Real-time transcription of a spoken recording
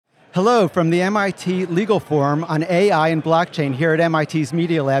Hello from the MIT Legal Forum on AI and blockchain here at MIT's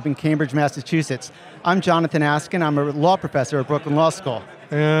Media Lab in Cambridge, Massachusetts. I'm Jonathan Askin. I'm a law professor at Brooklyn Law School.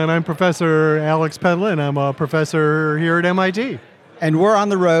 And I'm Professor Alex Pentland. I'm a professor here at MIT. And we're on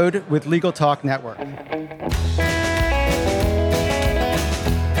the road with Legal Talk Network.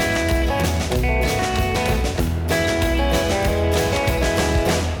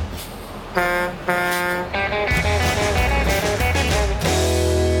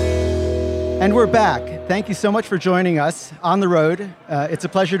 And we're back. Thank you so much for joining us on the road. It's a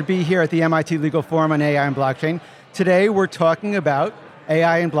pleasure to be here at the MIT Legal Forum on AI and blockchain. Today we're talking about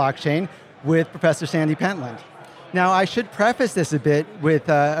AI and blockchain with Professor Sandy Pentland. Now I should preface this a bit with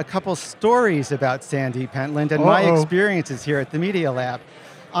a couple stories about Sandy Pentland and my experiences here at the Media Lab.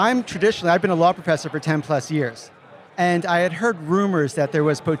 I've been a law professor for 10 plus years. And I had heard rumors that there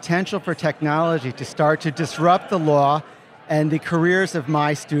was potential for technology to start to disrupt the law and the careers of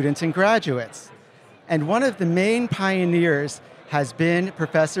my students and graduates. And one of the main pioneers has been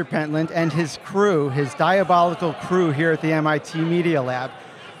Professor Pentland and his crew, his diabolical crew here at the MIT Media Lab.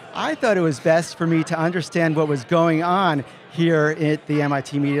 I thought it was best for me to understand what was going on here at the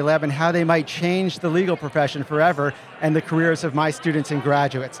MIT Media Lab and how they might change the legal profession forever and the careers of my students and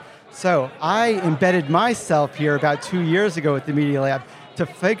graduates. So I embedded myself here about 2 years ago at the Media Lab to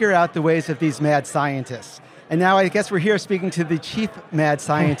figure out the ways of these mad scientists. And now I guess we're here speaking to the chief mad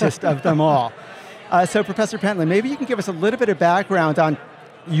scientist of them all. So Professor Pentland, maybe you can give us a little bit of background on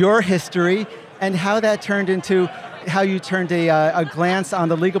your history and how that turned into, how you turned a glance on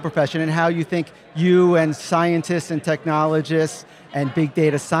the legal profession and how you think you and scientists and technologists and big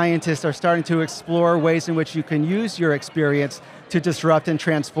data scientists are starting to explore ways in which you can use your experience to disrupt and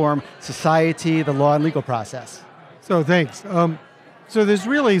transform society, the law and legal process. So thanks. So there's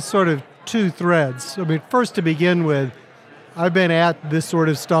really sort of two threads. I mean, first to begin with, I've been at this sort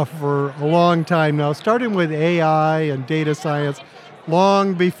of stuff for a long time now, starting with AI and data science,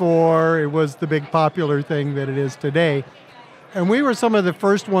 long before it was the big popular thing that it is today. And we were some of the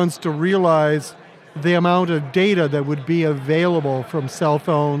first ones to realize the amount of data that would be available from cell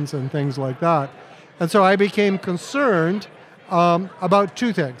phones and things like that. And so I became concerned about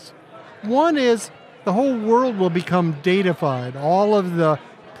two things. One is the whole world will become datafied. All of the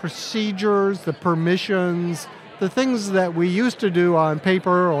procedures, the permissions, the things that we used to do on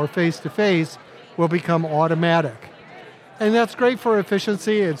paper or face-to-face will become automatic. And that's great for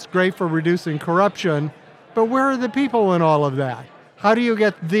efficiency, it's great for reducing corruption, but where are the people in all of that? How do you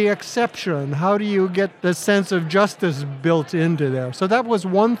get the exception? How do you get the sense of justice built into there? So that was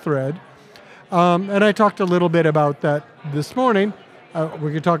one thread, and I talked a little bit about that this morning.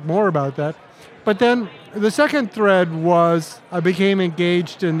 We could talk more about that. But then the second thread was I became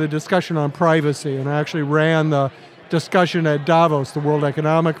engaged in the discussion on privacy, and I actually ran the discussion at Davos, the World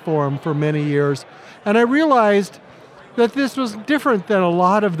Economic Forum, for many years. And I realized that this was different than a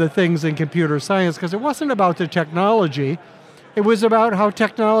lot of the things in computer science, because it wasn't about the technology, it was about how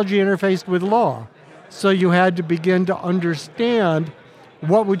technology interfaced with law. So you had to begin to understand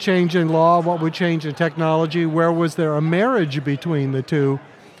what would change in law, what would change in technology, where was there a marriage between the two,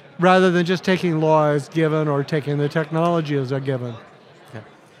 rather than just taking law as given or taking the technology as a given. Okay.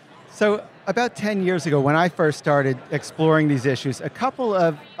 So about 10 years ago, when I first started exploring these issues, a couple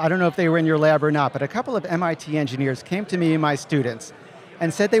of, I don't know if they were in your lab or not, but a couple of MIT engineers came to me and my students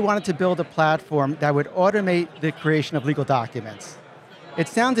and said they wanted to build a platform that would automate the creation of legal documents. It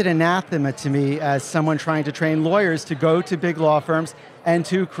sounded anathema to me as someone trying to train lawyers to go to big law firms and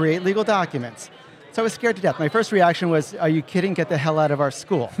to create legal documents. So I was scared to death. My first reaction was, are you kidding? Get the hell out of our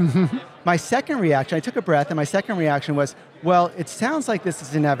school. My second reaction, I took a breath, and my second reaction was, well, it sounds like this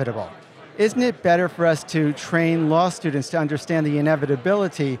is inevitable. Isn't it better for us to train law students to understand the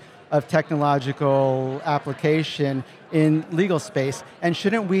inevitability of technological application in legal space? And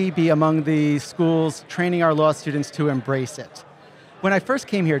shouldn't we be among the schools training our law students to embrace it? When I first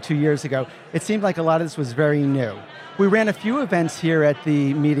came here 2 years ago, it seemed like a lot of this was very new. We ran a few events here at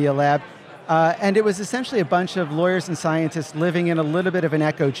the Media Lab, and it was essentially a bunch of lawyers and scientists living in a little bit of an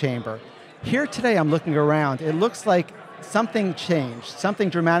echo chamber. Here today, I'm looking around, it looks like something changed, something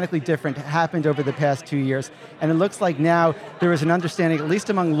dramatically different happened over the past 2 years, and it looks like now there is an understanding, at least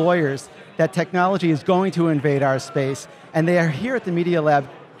among lawyers, that technology is going to invade our space, and they are here at the Media Lab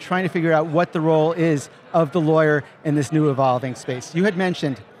trying to figure out what the role is of the lawyer in this new evolving space. You had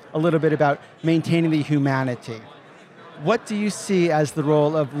mentioned a little bit about maintaining the humanity. What do you see as the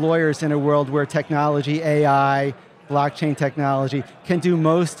role of lawyers in a world where technology, AI, blockchain technology, can do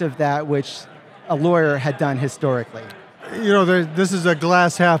most of that which a lawyer had done historically? You know, this is a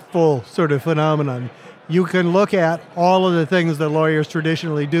glass half full sort of phenomenon. you can look at all of the things that lawyers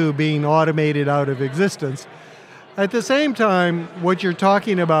traditionally do being automated out of existence. At the same time, what you're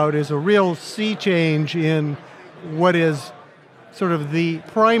talking about is a real sea change in what is sort of the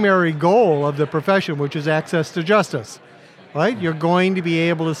primary goal of the profession, which is access to justice, right? You're going to be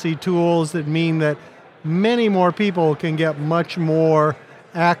able to see tools that mean that many more people can get much more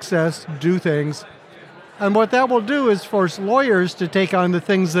access, do things. And what that will do is force lawyers to take on the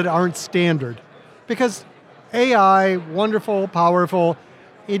things that aren't standard. Because AI, wonderful, powerful,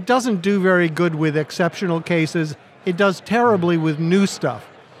 it doesn't do very good with exceptional cases. It does terribly with new stuff.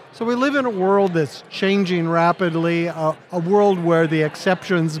 So we live in a world that's changing rapidly, a world where the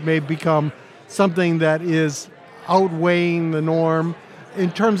exceptions may become something that is outweighing the norm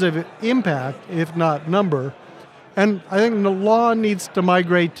in terms of impact, if not number. And I think the law needs to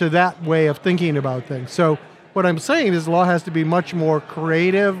migrate to that way of thinking about things. So what I'm saying is law has to be much more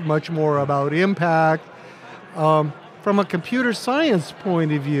creative, much more about impact. From a computer science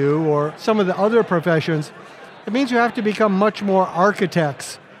point of view, or some of the other professions, it means you have to become much more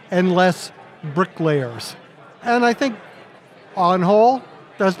architects and less bricklayers. And I think, on whole,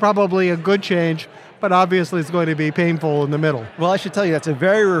 that's probably a good change, but obviously it's going to be painful in the middle. Well, I should tell you, that's a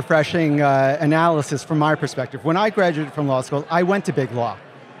very refreshing analysis from my perspective. When I graduated from law school, I went to big law.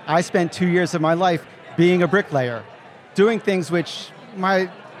 I spent 2 years of my life being a bricklayer, doing things which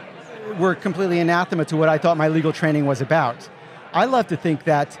were completely anathema to what I thought my legal training was about. I love to think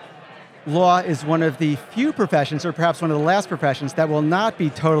that law is one of the few professions, or perhaps one of the last professions, that will not be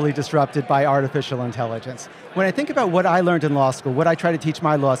totally disrupted by artificial intelligence. When I think about what I learned in law school, what I try to teach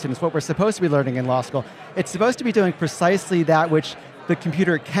my law students, what we're supposed to be learning in law school, it's supposed to be doing precisely that which the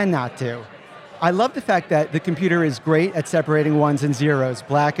computer cannot do. I love the fact that the computer is great at separating ones and zeros,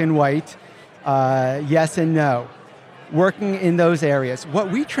 black and white, yes and no, working in those areas. What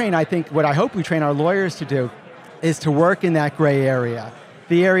we train, I think, what I hope we train our lawyers to do is to work in that gray area,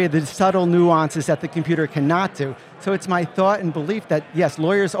 the subtle nuances that the computer cannot do. So it's my thought and belief that, yes,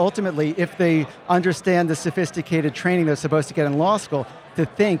 lawyers ultimately, if they understand the sophisticated training they're supposed to get in law school, to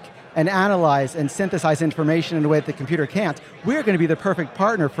think and analyze and synthesize information in a way that the computer can't, we're going to be the perfect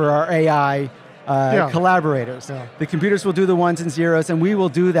partner for our AI collaborators. Yeah. The computers will do the ones and zeros, and we will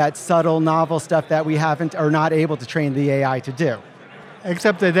do that subtle, novel stuff that we haven't or not able to train the AI to do.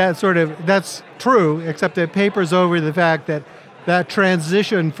 Except that's true, except it papers over the fact that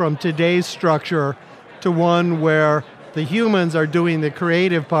transition from today's structure to one where the humans are doing the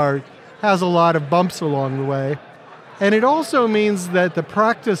creative part has a lot of bumps along the way. And it also means that the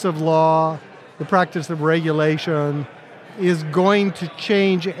practice of law, the practice of regulation, is going to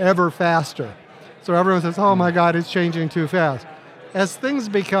change ever faster. So everyone says, oh my God, it's changing too fast. As things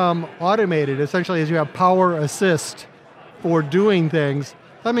become automated, essentially as you have power assist for doing things,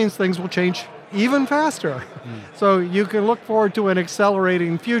 that means things will change even faster. So you can look forward to an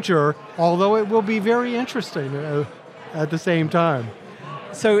accelerating future, although it will be very interesting at the same time.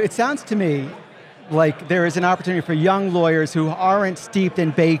 So it sounds to me like there is an opportunity for young lawyers who aren't steeped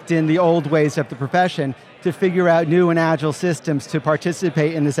and baked in the old ways of the profession to figure out new and agile systems to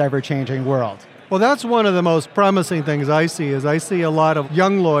participate in this ever-changing world. Well, that's one of the most promising things I see a lot of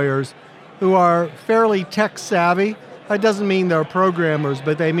young lawyers who are fairly tech savvy. That doesn't mean they're programmers,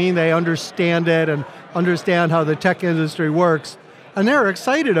 but they mean they understand it and understand how the tech industry works. And they're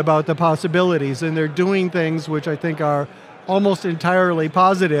excited about the possibilities, and they're doing things which I think are almost entirely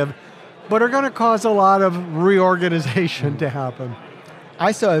positive, but are going to cause a lot of reorganization to happen.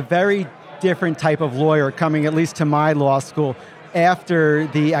 I saw a very different type of lawyer coming, at least to my law school, after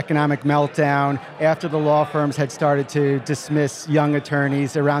the economic meltdown, after the law firms had started to dismiss young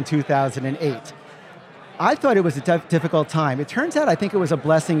attorneys around 2008. I thought it was a difficult time. It turns out I think it was a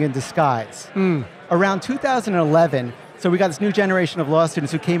blessing in disguise. Around 2011, so we got this new generation of law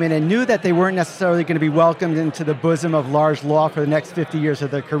students who came in and knew that they weren't necessarily going to be welcomed into the bosom of large law for the next 50 years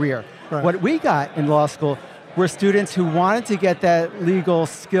of their career. Right. What we got in law school were students who wanted to get that legal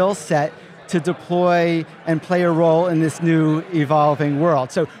skill set to deploy and play a role in this new evolving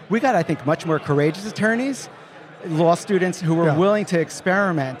world. So we got, I think, much more courageous attorneys, law students who were willing to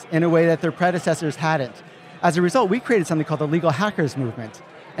experiment in a way that their predecessors hadn't. As a result, we created something called the legal hackers movement.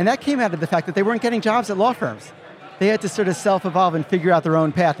 And that came out of the fact that they weren't getting jobs at law firms. They had to sort of self-evolve and figure out their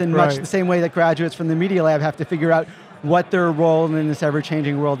own path in much the same way that graduates from the Media Lab have to figure out what their role in this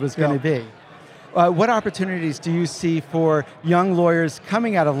ever-changing world was going to be. What opportunities do you see for young lawyers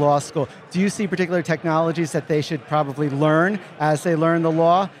coming out of law school? Do you see particular technologies that they should probably learn as they learn the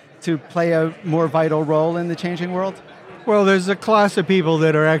law to play a more vital role in the changing world? Well, there's a class of people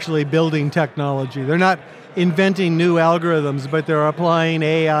that are actually building technology. They're not inventing new algorithms, but they're applying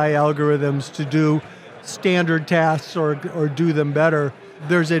AI algorithms to do standard tasks or do them better.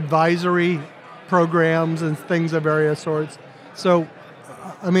 There's advisory programs and things of various sorts. So,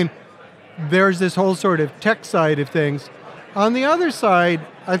 I mean, there's this whole sort of tech side of things. On the other side,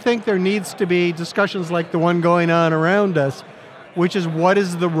 I think there needs to be discussions like the one going on around us, which is what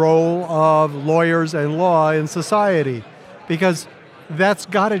is the role of lawyers and law in society? Because that's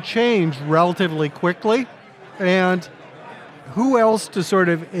got to change relatively quickly, and who else to sort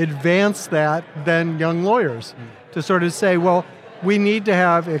of advance that than young lawyers? To sort of say, well, we need to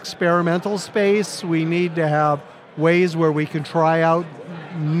have experimental space, we need to have ways where we can try out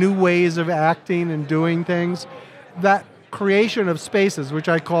new ways of acting and doing things. That creation of spaces, which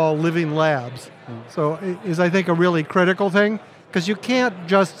I call living labs, so is, I think, a really critical thing, because you can't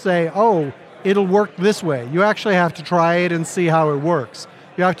just say, oh, it'll work this way. You actually have to try it and see how it works.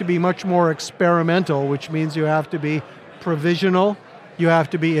 You have to be much more experimental, which means you have to be provisional, you have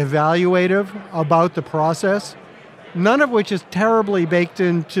to be evaluative about the process, none of which is terribly baked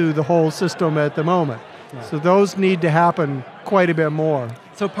into the whole system at the moment. Yeah. So those need to happen quite a bit more.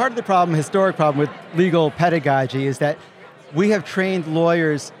 So part of the problem, historic problem with legal pedagogy is that we have trained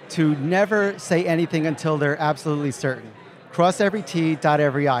lawyers to never say anything until they're absolutely certain. Cross every T, dot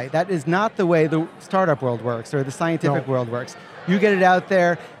every I. That is not the way the startup world works or the scientific world works. You get it out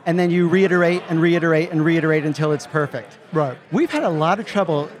there, and then you reiterate and reiterate and reiterate until it's perfect. Right. We've had a lot of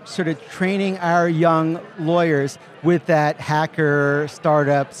trouble sort of training our young lawyers with that hacker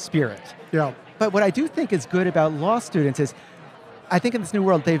startup spirit. Yeah. But what I do think is good about law students is, I think in this new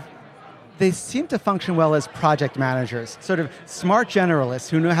world, they seem to function well as project managers, sort of smart generalists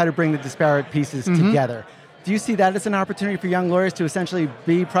who know how to bring the disparate pieces together. Do you see that as an opportunity for young lawyers to essentially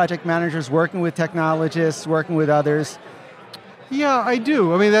be project managers, working with technologists, working with others? Yeah, I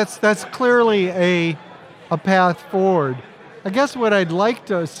do. I mean, that's clearly a path forward. I guess what I'd like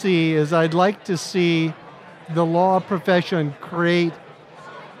to see is I'd like to see the law profession create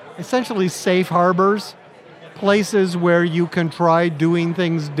essentially safe harbors, places where you can try doing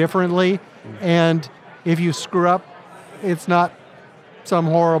things differently, and if you screw up, it's not some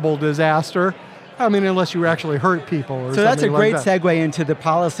horrible disaster. I mean, unless you actually hurt people or something like that. So that's a great segue into the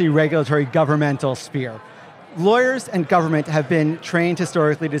policy, regulatory, governmental sphere. Lawyers and government have been trained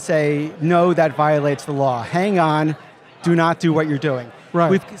historically to say, no, that violates the law. Hang on, do not do what you're doing. Right.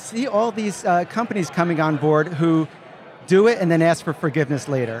 We see all these companies coming on board who do it and then ask for forgiveness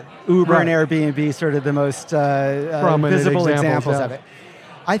later. Uber and Airbnb, sort of the most visible examples of it.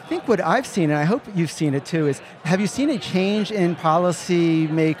 I think what I've seen, and I hope you've seen it too, is have you seen a change in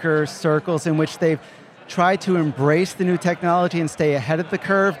policymaker circles in which they've tried to embrace the new technology and stay ahead of the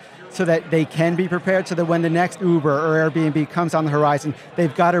curve so that they can be prepared, so that when the next Uber or Airbnb comes on the horizon,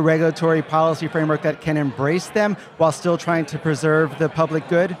 they've got a regulatory policy framework that can embrace them while still trying to preserve the public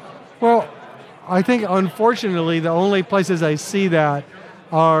good? Well, I think unfortunately the only places I see that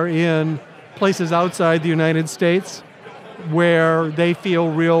are in places outside the United States where they feel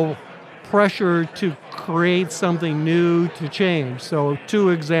real pressure to create something new, to change. So 2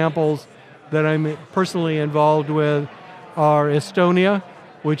 examples that I'm personally involved with are Estonia,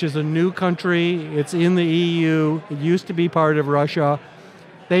 which is a new country. It's in the EU. It used to be part of Russia.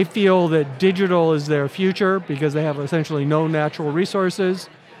 They feel that digital is their future because they have essentially no natural resources.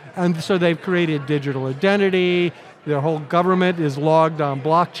 And so they've created digital identity. Their whole government is logged on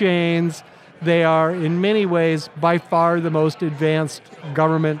blockchains. They are, in many ways, by far the most advanced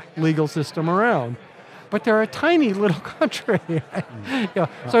government legal system around. But they're a tiny little country.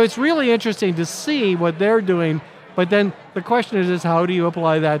 So it's really interesting to see what they're doing. But then the question is how do you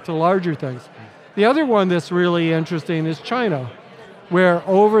apply that to larger things? The other one that's really interesting is China, where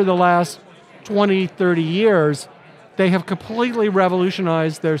over the last 20, 30 years, they have completely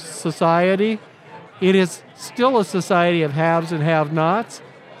revolutionized their society. It is still a society of haves and have-nots,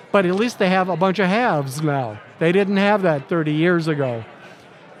 but at least they have a bunch of haves now. They didn't have that 30 years ago.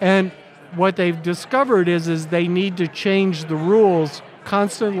 And what they've discovered is they need to change the rules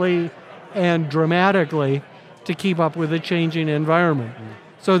constantly and dramatically to keep up with the changing environment.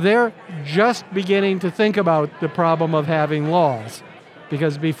 So they're just beginning to think about the problem of having laws,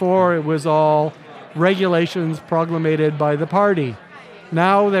 because before it was all regulations promulgated by the party.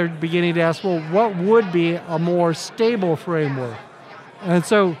 Now they're beginning to ask, well, what would be a more stable framework? And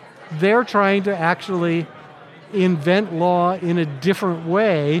so they're trying to actually invent law in a different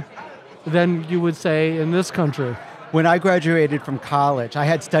way than you would say in this country. When I graduated from college, I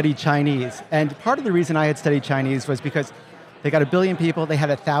had studied Chinese. And part of the reason I had studied Chinese was because they got 1 billion people, they had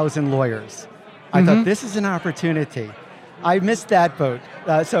 1,000 lawyers. I thought, this is an opportunity. I missed that boat.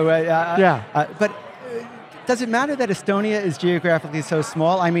 But Does it matter that Estonia is geographically so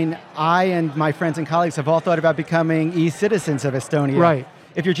small? I mean, I and my friends and colleagues have all thought about becoming e-citizens of Estonia. Right.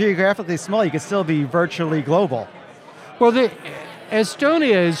 If you're geographically small, you could still be virtually global. Well,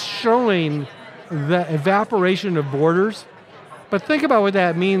 Estonia is showing the evaporation of borders, but think about what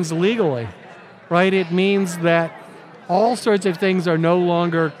that means legally, right? It means that all sorts of things are no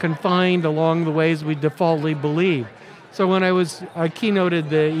longer confined along the ways we defaultly believe. So when I keynoted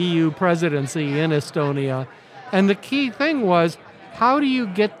the EU presidency in Estonia, and the key thing was, how do you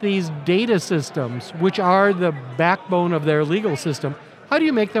get these data systems, which are the backbone of their legal system, how do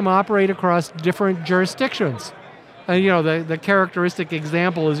you make them operate across different jurisdictions? And the characteristic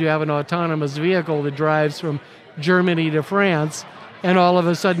example is you have an autonomous vehicle that drives from Germany to France, and all of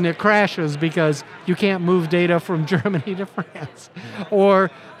a sudden it crashes because you can't move data from Germany to France. Or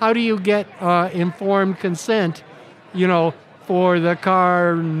how do you get informed consent, for the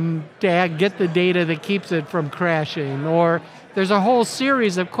car to get the data that keeps it from crashing? Or there's a whole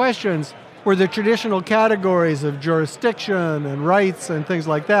series of questions where the traditional categories of jurisdiction and rights and things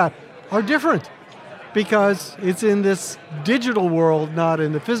like that are different because it's in this digital world, not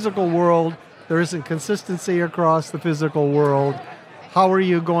in the physical world. There isn't consistency across the physical world. How are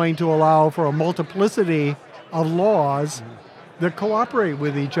you going to allow for a multiplicity of laws that cooperate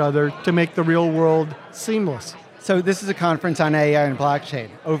with each other to make the real world seamless? So this is a conference on AI and blockchain.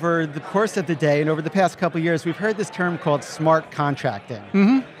 Over the course of the day and over the past couple of years, we've heard this term called smart contracting.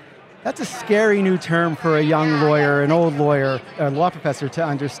 Mm-hmm. That's a scary new term for a young lawyer, an old lawyer, a law professor to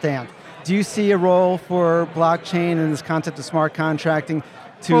understand. Do you see a role for blockchain and this concept of smart contracting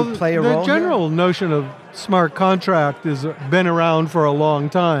to play a role The general notion of smart contract has been around for a long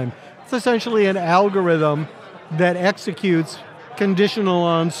time. It's essentially an algorithm that executes conditional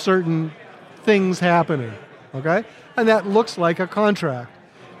on certain things happening, okay? And that looks like a contract.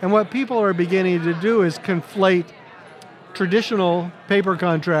 And what people are beginning to do is conflate traditional paper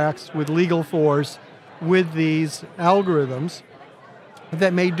contracts with legal force with these algorithms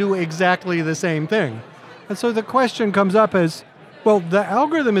that may do exactly the same thing. And so the question comes up as, well, the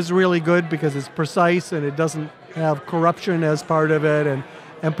algorithm is really good because it's precise and it doesn't have corruption as part of it,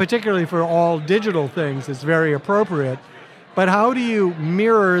 and particularly for all digital things, it's very appropriate. But how do you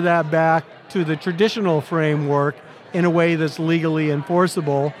mirror that back to the traditional framework in a way that's legally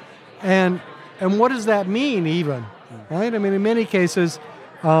enforceable? And what does that mean even? Right? I mean, in many cases,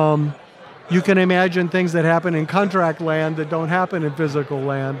 you can imagine things that happen in contract land that don't happen in physical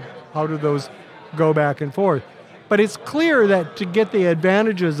land. How do those go back and forth? But it's clear that to get the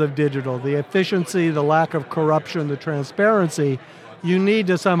advantages of digital, the efficiency, the lack of corruption, the transparency, you need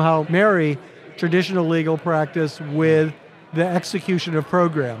to somehow marry traditional legal practice with the execution of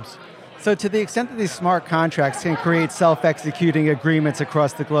programs. So to the extent that these smart contracts can create self-executing agreements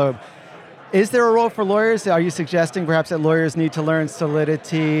across the globe, is there a role for lawyers? Are you suggesting perhaps that lawyers need to learn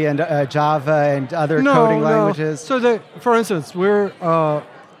Solidity and Java and other coding languages? So for instance, we're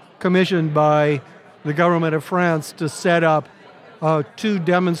commissioned by the government of France to set up 2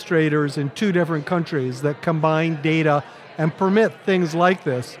 demonstrators in 2 different countries that combine data and permit things like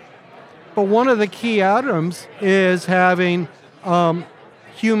this. But one of the key items is having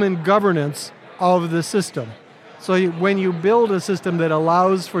human governance of the system. So when you build a system that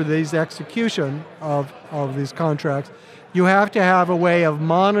allows for these execution of these contracts, you have to have a way of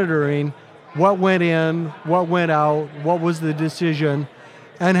monitoring what went in, what went out, what was the decision,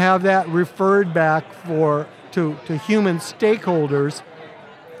 and have that referred back to human stakeholders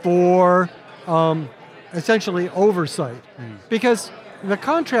for essentially oversight. Because the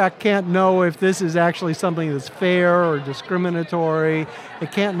contract can't know if this is actually something that's fair or discriminatory.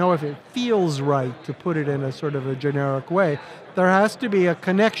 It can't know if it feels right, to put it in a sort of a generic way. There has to be a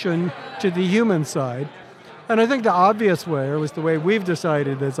connection to the human side. And I think the obvious way, or at least the way we've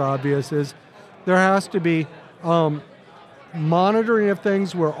decided that's obvious, is there has to be monitoring of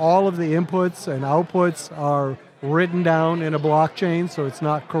things where all of the inputs and outputs are written down in a blockchain so it's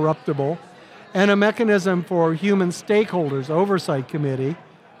not corruptible, and a mechanism for human stakeholders, oversight committee,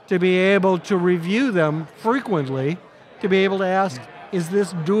 to be able to review them frequently, to be able to ask, is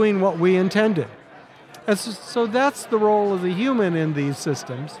this doing what we intended? And so that's the role of the human in these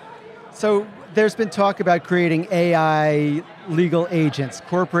systems. So there's been talk about creating AI legal agents,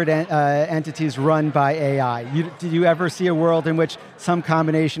 corporate entities run by AI. Did you ever see a world in which some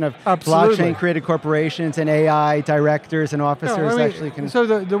combination of blockchain-created corporations and AI directors and officers actually can... So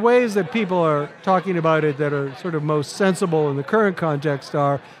the ways that people are talking about it that are sort of most sensible in the current context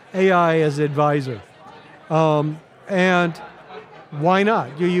are AI as advisor. And why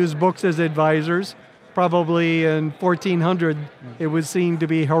not? You use books as advisors. probably in 1400, it was seen to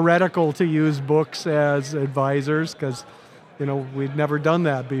be heretical to use books as advisors because, we'd never done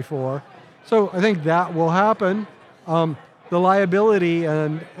that before. So I think that will happen. The liability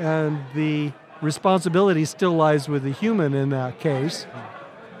and the responsibility still lies with the human in that case.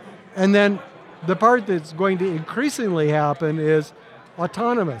 And then the part that's going to increasingly happen is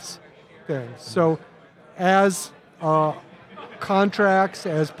autonomous things. So as contracts,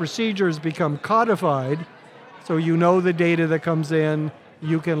 as procedures become codified, so you know the data that comes in,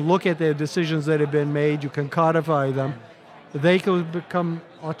 you can look at the decisions that have been made, you can codify them, they can become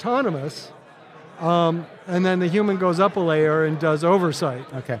autonomous, and then the human goes up a layer and does oversight.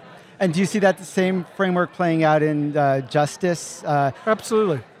 Okay. And do you see that the same framework playing out in justice?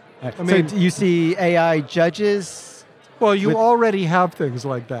 Absolutely. So do you see AI judges? Well, you already have things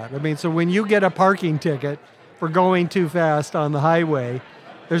like that. So when you get a parking ticket for going too fast on the highway,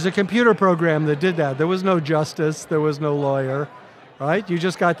 there's a computer program that did that. There was no justice, there was no lawyer, right? You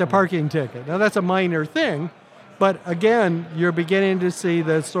just got the parking ticket. Now that's a minor thing, but again, you're beginning to see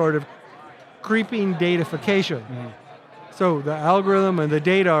the sort of creeping datafication. So the algorithm and the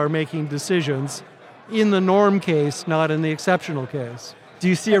data are making decisions in the norm case, not in the exceptional case. Do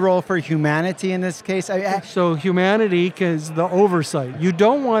you see a role for humanity in this case? So humanity is the oversight. You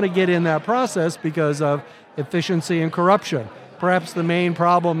don't want to get in that process because of efficiency and corruption. Perhaps the main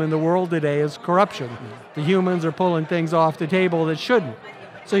problem in the world today is corruption. The humans are pulling things off the table that shouldn't.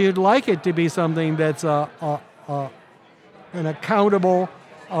 So you'd like it to be something that's an accountable,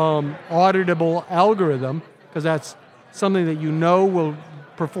 auditable algorithm, because that's something that will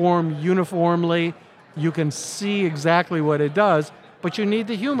perform uniformly. You can see exactly what it does, but you need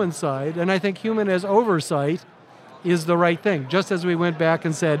the human side, and I think human as oversight is the right thing. Just as we went back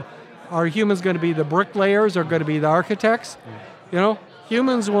and said, are humans going to be the bricklayers or going to be the architects?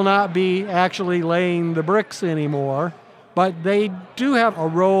 Humans will not be actually laying the bricks anymore, but they do have a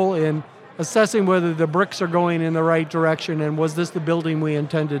role in assessing whether the bricks are going in the right direction and was this the building we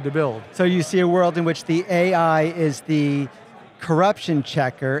intended to build. So you see a world in which the AI is the corruption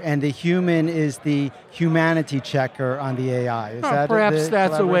checker and the human is the humanity checker on the AI. Is that perhaps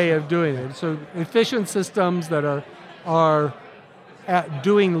that's a way of doing it. So efficient systems that are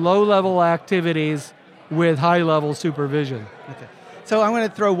doing low-level activities with high-level supervision. Okay. So I'm going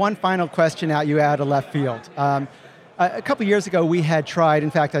to throw one final question at you out of left field. A couple years ago, we had tried, in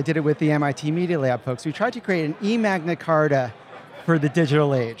fact, I did it with the MIT Media Lab folks, we tried to create an e-Magna Carta for the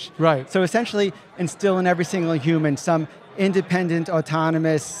digital age. Right. So essentially instill in every single human some independent,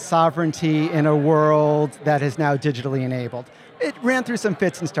 autonomous sovereignty in a world that is now digitally enabled. It ran through some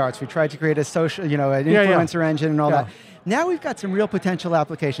fits and starts. We tried to create a social, an influencer engine and all that. Now we've got some real potential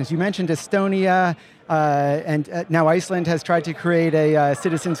applications. You mentioned Estonia, and now Iceland has tried to create a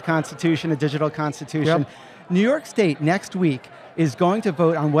citizen's constitution, a digital constitution. Yep. New York State next week is going to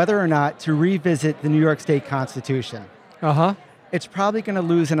vote on whether or not to revisit the New York State Constitution. It's probably going to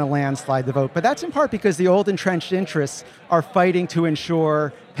lose in a landslide the vote, but that's in part because the old entrenched interests are fighting to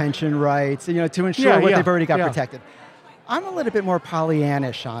ensure pension rights, to ensure what they've already got protected. I'm a little bit more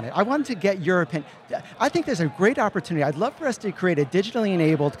Pollyannish on it. I wanted to get your opinion. I think there's a great opportunity. I'd love for us to create a digitally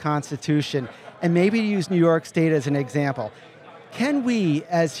enabled constitution and maybe use New York State as an example. Can we,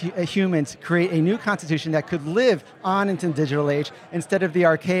 as humans, create a new constitution that could live on into the digital age instead of the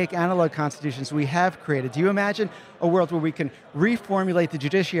archaic analog constitutions we have created? Do you imagine a world where we can reformulate the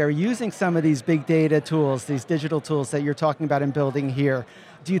judiciary using some of these big data tools, these digital tools that you're talking about and building here?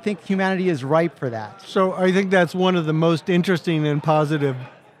 Do you think humanity is ripe for that? So I think that's one of the most interesting and positive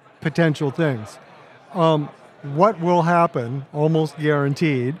potential things. What will happen, almost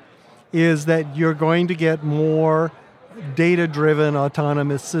guaranteed, is that you're going to get more data-driven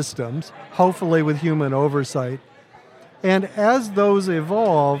autonomous systems, hopefully with human oversight. And as those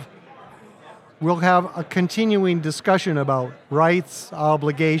evolve, we'll have a continuing discussion about rights,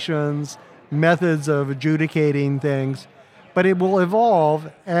 obligations, methods of adjudicating things, but it will evolve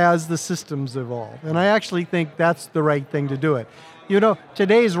as the systems evolve. And I actually think that's the right thing to do it.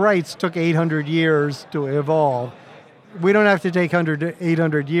 Today's rights took 800 years to evolve. We don't have to take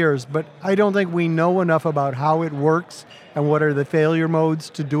 800 years, but I don't think we know enough about how it works and what are the failure modes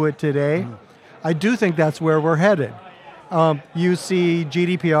to do it today. I do think that's where we're headed. You see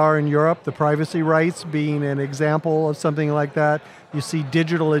GDPR in Europe, the privacy rights being an example of something like that. You see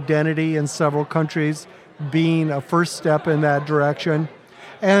digital identity in several countries being a first step in that direction.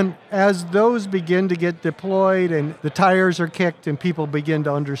 And as those begin to get deployed and the tires are kicked and people begin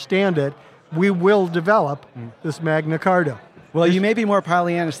to understand it, we will develop this Magna Carta. Well, you may be more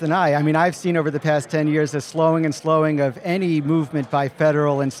Pollyannish than I. I mean, I've seen over the past 10 years a slowing and slowing of any movement by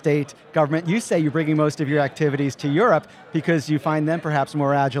federal and state government. You say you're bringing most of your activities to Europe because you find them perhaps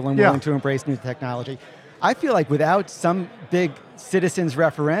more agile and willing to embrace new technology. I feel like without some big citizens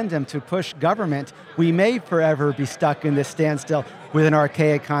referendum to push government, we may forever be stuck in this standstill with an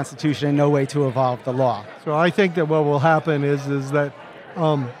archaic constitution and no way to evolve the law. So I think that what will happen is that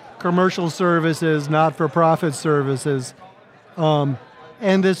commercial services, not-for-profit services,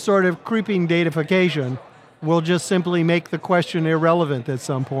 and this sort of creeping datafication will just simply make the question irrelevant at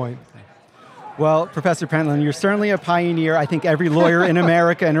some point. Well, Professor Pentland, you're certainly a pioneer. I think every lawyer in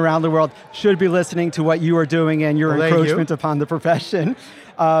America and around the world should be listening to what you are doing and your encroachment upon the profession.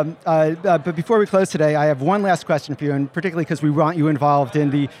 But before we close today, I have one last question for you, and particularly because we want you involved in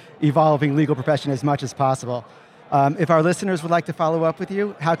the evolving legal profession as much as possible. If our listeners would like to follow up with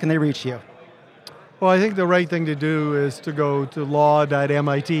you, how can they reach you? Well, I think the right thing to do is to go to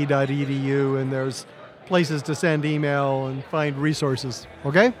law.mit.edu, and there's places to send email and find resources,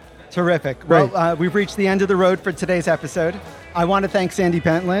 okay? Terrific. Well, we've reached the end of the road for today's episode. I want to thank Sandy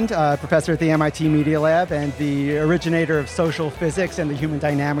Pentland, professor at the MIT Media Lab and the originator of social physics and the human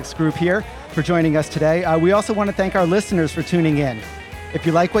dynamics group here, for joining us today. We also want to thank our listeners for tuning in. If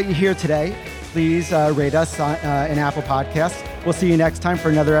you like what you hear today, please rate us in Apple Podcasts. We'll see you next time for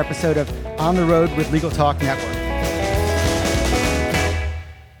another episode of On the Road with Legal Talk Network.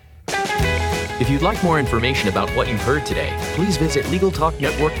 If you'd like more information about what you've heard today, please visit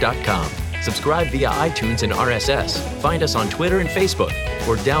LegalTalkNetwork.com. Subscribe via iTunes and RSS. Find us on Twitter and Facebook,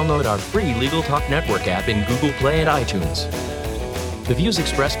 or download our free Legal Talk Network app in Google Play and iTunes. The views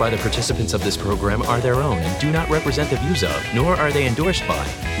expressed by the participants of this program are their own and do not represent the views of, nor are they endorsed by,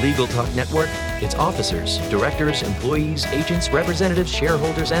 Legal Talk Network, its officers, directors, employees, agents, representatives,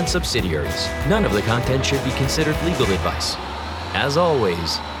 shareholders, and subsidiaries. None of the content should be considered legal advice. As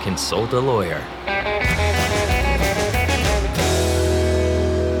always, consult a lawyer.